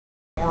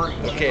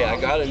Okay, I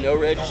got a no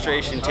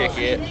registration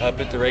ticket up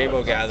at the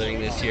Rainbow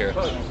Gathering this year.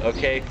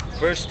 Okay,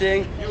 first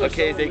thing,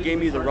 okay, they gave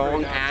me the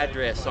wrong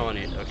address on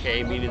it,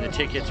 okay, meaning the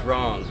ticket's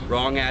wrong.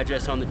 Wrong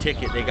address on the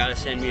ticket, they gotta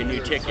send me a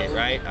new ticket,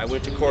 right? I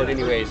went to court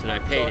anyways and I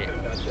paid it.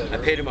 I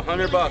paid them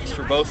 $100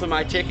 for both of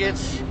my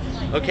tickets,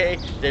 okay?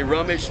 They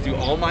rummaged through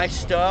all my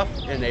stuff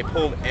and they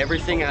pulled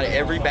everything out of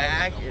every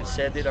bag and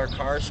said that our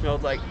car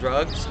smelled like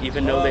drugs,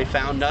 even though they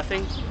found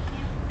nothing.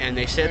 And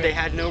they said they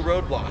had no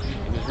roadblock.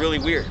 It was really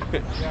weird.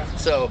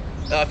 So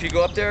if you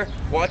go up there,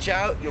 watch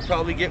out. You'll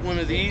probably get one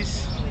of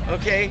these,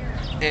 okay?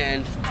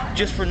 And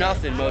just for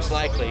nothing, most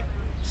likely.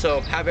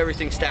 So have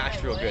everything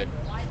stashed real good.